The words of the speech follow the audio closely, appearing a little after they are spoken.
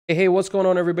Hey, what's going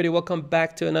on, everybody? Welcome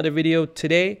back to another video.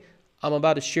 Today, I'm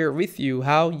about to share with you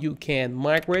how you can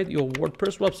migrate your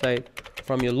WordPress website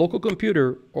from your local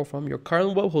computer or from your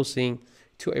current web hosting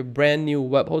to a brand new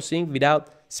web hosting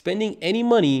without spending any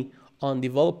money on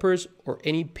developers or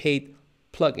any paid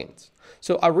plugins.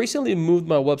 So I recently moved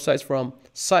my websites from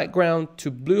SiteGround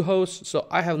to Bluehost. So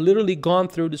I have literally gone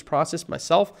through this process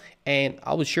myself, and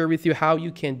I will share with you how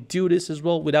you can do this as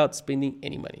well without spending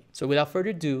any money. So without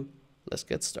further ado, let's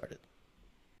get started.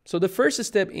 So the first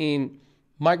step in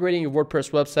migrating your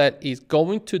WordPress website is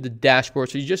going to the dashboard.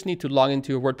 So you just need to log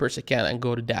into your WordPress account and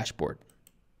go to dashboard.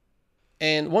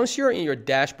 And once you're in your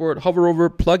dashboard, hover over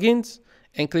plugins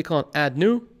and click on add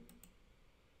new.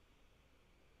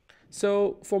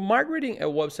 So for migrating a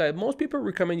website, most people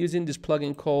recommend using this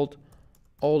plugin called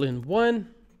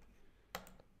All-in-One.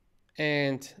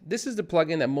 And this is the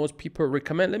plugin that most people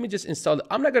recommend. Let me just install it.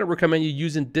 I'm not going to recommend you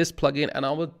using this plugin, and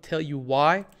I will tell you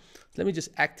why. Let me just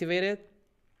activate it.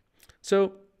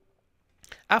 So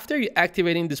after you're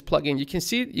activating this plugin, you can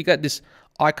see you got this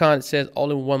icon that says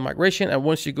All-in-One Migration. And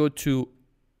once you go to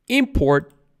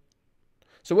import,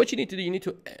 so what you need to do, you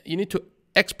need to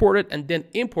export it and then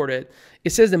import it. It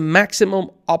says the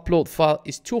maximum upload file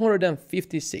is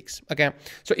 256. Okay,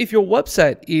 so if your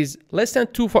website is less than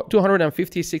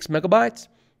 256 megabytes,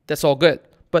 that's all good.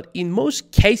 But in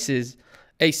most cases,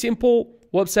 a simple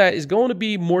website is going to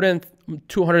be more than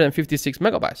 256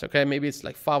 megabytes. Okay, maybe it's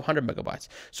like 500 megabytes.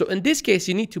 So in this case,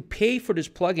 you need to pay for this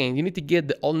plugin. You need to get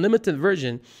the unlimited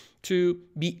version to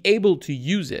be able to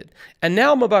use it. And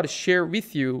now I'm about to share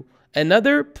with you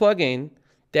another plugin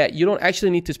that you don't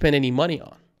actually need to spend any money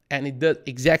on, and it does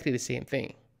exactly the same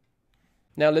thing.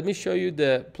 Now let me show you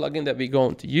the plugin that we're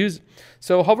going to use.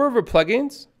 So hover over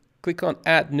plugins, click on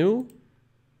add new,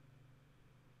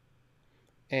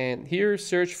 and here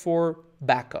search for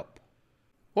backup.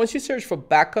 Once you search for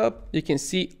backup, you can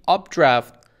see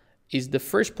Updraft is the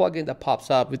first plugin that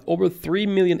pops up with over 3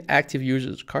 million active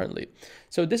users currently.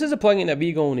 So this is a plugin that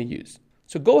we're going to use.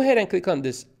 So go ahead and click on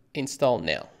this install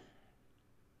now,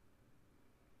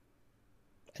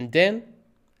 and then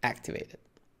activate it.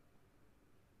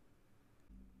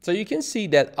 So you can see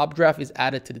that Updraft is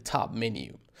added to the top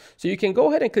menu. So you can go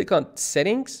ahead and click on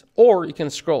settings, or you can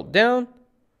scroll down,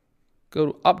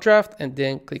 go to Updraft, and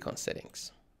then click on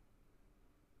settings.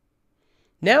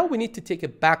 Now we need to take a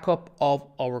backup of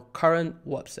our current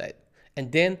website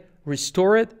and then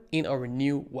restore it in our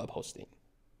new web hosting.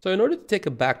 So in order to take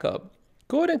a backup,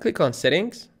 go ahead and click on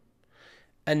settings.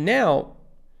 And now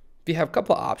we have a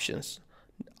couple of options.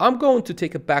 I'm going to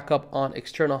take a backup on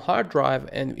external hard drive,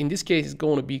 and in this case, it's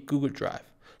going to be Google Drive.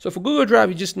 So for Google Drive,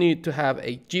 you just need to have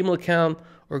a Gmail account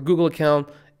or Google account,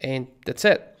 and that's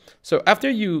it. So after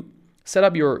you set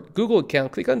up your Google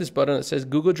account, click on this button that says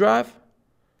Google Drive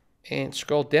and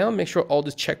scroll down. Make sure all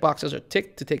these checkboxes are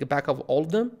ticked to take a backup of all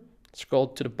of them. Scroll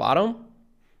to the bottom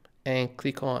and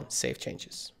click on Save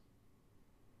Changes.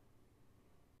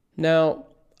 Now,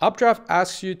 Updraft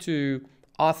asks you to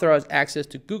authorize access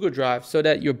to Google Drive so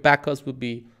that your backups will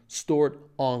be stored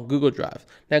on Google Drive.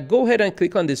 Now go ahead and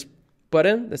click on this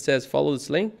button that says follow this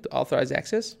link to authorize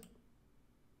access.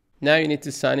 Now you need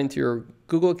to sign into your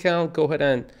Google account. Go ahead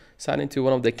and sign into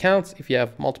one of the accounts if you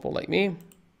have multiple like me.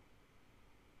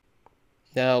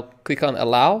 Now click on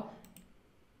allow.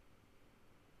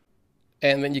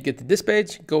 And when you get to this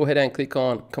page, go ahead and click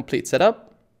on complete setup.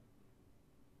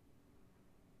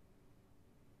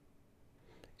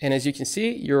 And as you can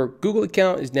see, your Google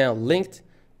account is now linked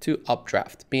to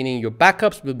Updraft, meaning your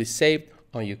backups will be saved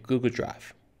on your Google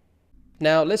Drive.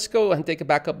 Now let's go and take a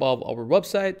backup of our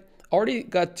website. I already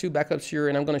got 2 backups here,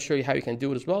 and I'm going to show you how you can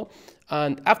do it as well.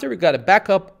 And after we got a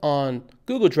backup on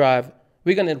Google Drive,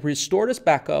 we're going to restore this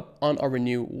backup on our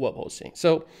new web hosting.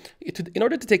 So in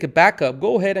order to take a backup,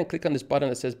 go ahead and click on this button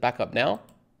that says backup now,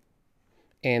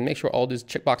 and make sure all these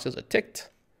checkboxes are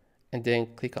ticked, and then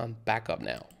click on backup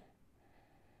now.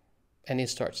 And it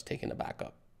starts taking the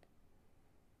backup.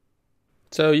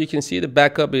 So you can see the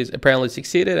backup is apparently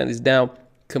succeeded and is now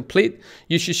complete.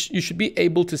 You should be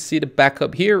able to see the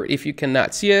backup here. If you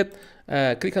cannot see it,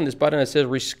 click on this button that says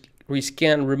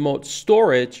rescan remote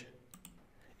storage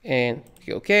and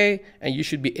click OK. And you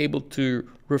should be able to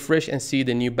refresh and see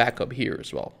the new backup here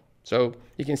as well. So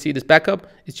you can see this backup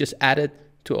is just added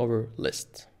to our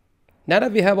list. Now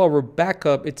that we have our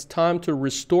backup, it's time to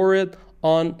restore it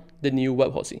on the new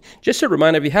web hosting. Just a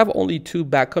reminder, we have only 2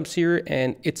 backups here,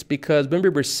 and it's because when we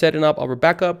were setting up our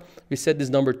backup, we set this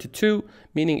number to 2,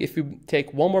 meaning if you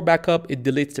take one more backup, it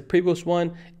deletes the previous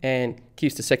one and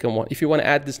keeps the second one. If you want to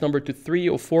add this number to 3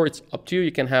 or 4, it's up to you.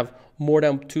 You can have more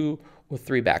than 2 with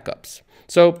 3 backups.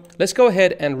 So let's go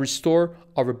ahead and restore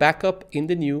our backup in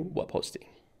the new web hosting.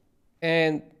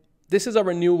 And this is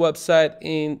our new website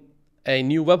in a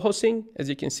new web hosting. As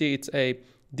you can see, it's a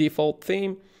default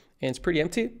theme and it's pretty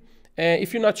empty. And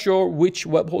if you're not sure which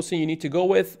web hosting you need to go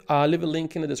with, I'll leave a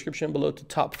link in the description below to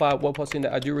top 5 web hosting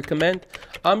that I do recommend.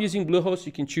 I'm using Bluehost.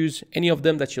 You can choose any of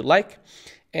them that you like.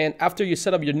 And after you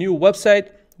set up your new website,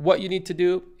 what you need to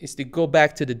do is to go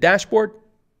back to the dashboard.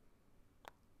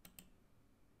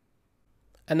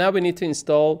 And now we need to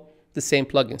install the same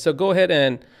plugin. So go ahead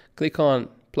and click on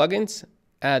plugins,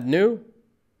 add new.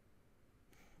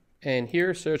 And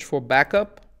here search for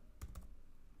backup,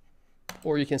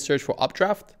 or you can search for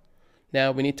Updraft.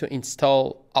 Now we need to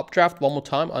install Updraft one more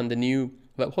time on the new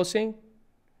web hosting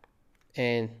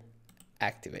and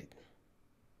activate.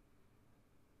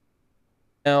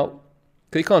 Now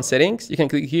click on settings. You can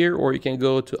click here, or you can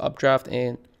go to Updraft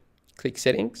and click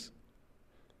settings.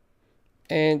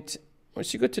 And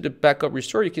once you go to the backup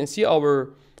restore, you can see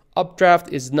our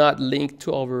Updraft is not linked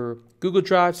to our Google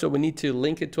Drive. So we need to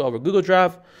link it to our Google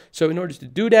Drive. So in order to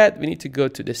do that, we need to go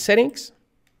to the settings.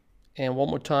 And one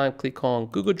more time, click on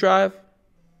Google Drive.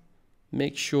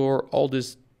 Make sure all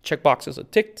these checkboxes are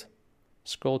ticked.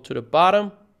 Scroll to the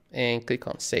bottom and click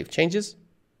on Save Changes.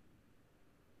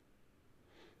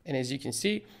 And as you can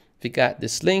see, we got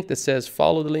this link that says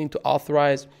follow the link to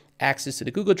authorize access to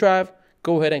the Google Drive.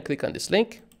 Go ahead and click on this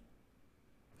link.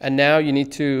 And now you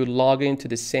need to log into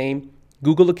the same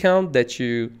Google account that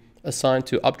you assigned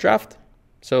to Updraft.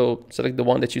 So select the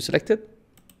one that you selected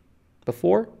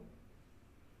before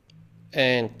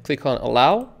and click on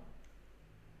allow.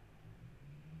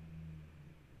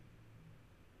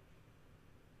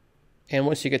 And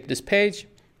once you get to this page,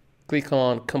 click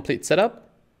on complete setup.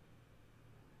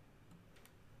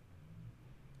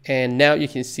 And now you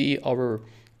can see our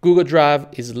Google Drive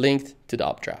is linked to the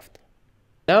Updraft.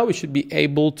 Now we should be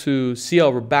able to see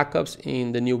our backups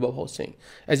in the new web hosting.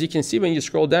 As you can see, when you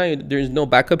scroll down, there is no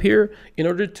backup here. In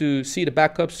order to see the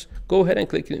backups, go ahead and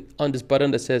click on this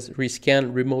button that says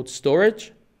rescan remote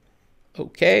storage.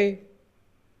 Okay.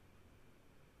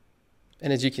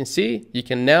 And as you can see, you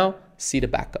can now see the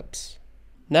backups.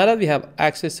 Now that we have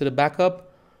access to the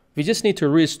backup, we just need to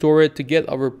restore it to get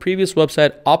our previous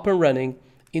website up and running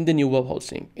in the new web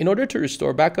hosting. In order to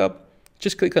restore backup,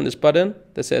 just click on this button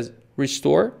that says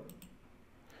restore.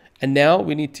 And now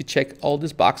we need to check all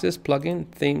these boxes: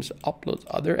 plugin, themes, uploads,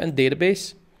 other, and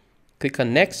database. Click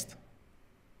on next.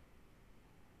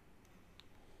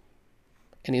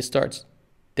 And it starts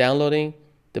downloading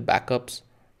the backups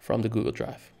from the Google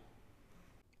Drive.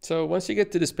 So once you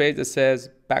get to this page that says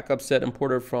backup set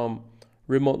imported from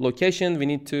remote location, we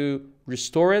need to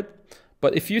restore it.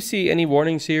 But if you see any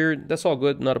warnings here, that's all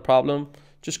good, not a problem.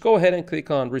 Just go ahead and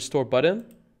click on restore button.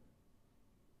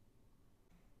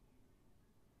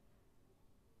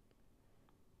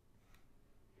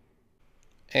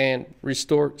 And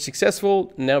restore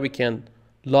successful. Now we can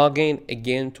log in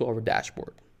again to our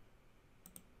dashboard.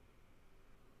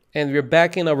 And we're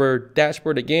back in our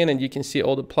dashboard again, and you can see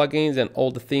all the plugins and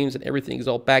all the themes and everything is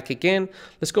all back again.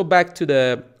 Let's go back to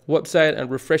the website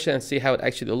and refresh it and see how it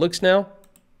actually looks now.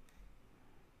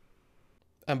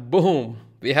 And boom,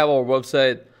 we have our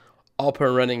website up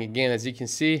and running again. As you can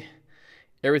see,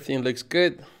 everything looks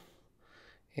good.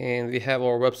 And we have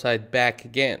our website back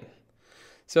again.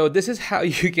 So this is how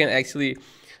you can actually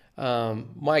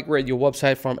migrate your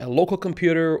website from a local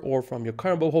computer or from your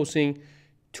current web hosting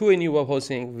to a new web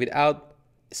hosting without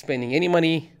spending any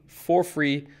money, for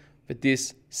free, with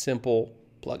this simple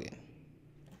plugin.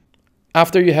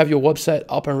 After you have your website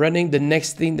up and running, the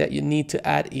next thing that you need to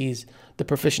add is the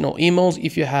professional emails.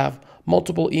 If you have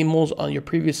multiple emails on your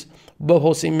previous web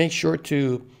hosting, make sure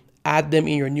to add them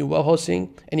in your new web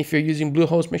hosting. And if you're using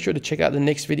Bluehost, make sure to check out the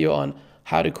next video on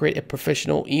how to create a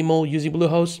professional email using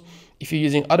Bluehost. If you're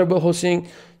using other web hosting,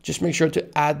 just make sure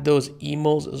to add those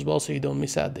emails as well so you don't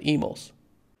miss out the emails.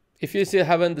 If you still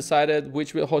haven't decided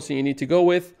which web hosting you need to go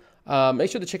with,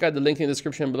 make sure to check out the link in the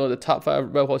description below, the top 5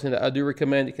 web hosting that I do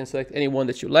recommend. You can select any one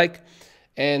that you like.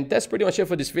 And that's pretty much it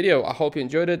for this video. I hope you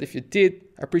enjoyed it. If you did,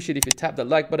 I appreciate if you tap the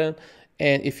like button.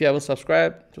 And if you haven't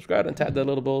subscribed, subscribe and tap the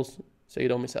little bells so you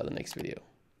don't miss out the next video.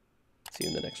 See you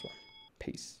in the next one.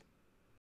 Peace.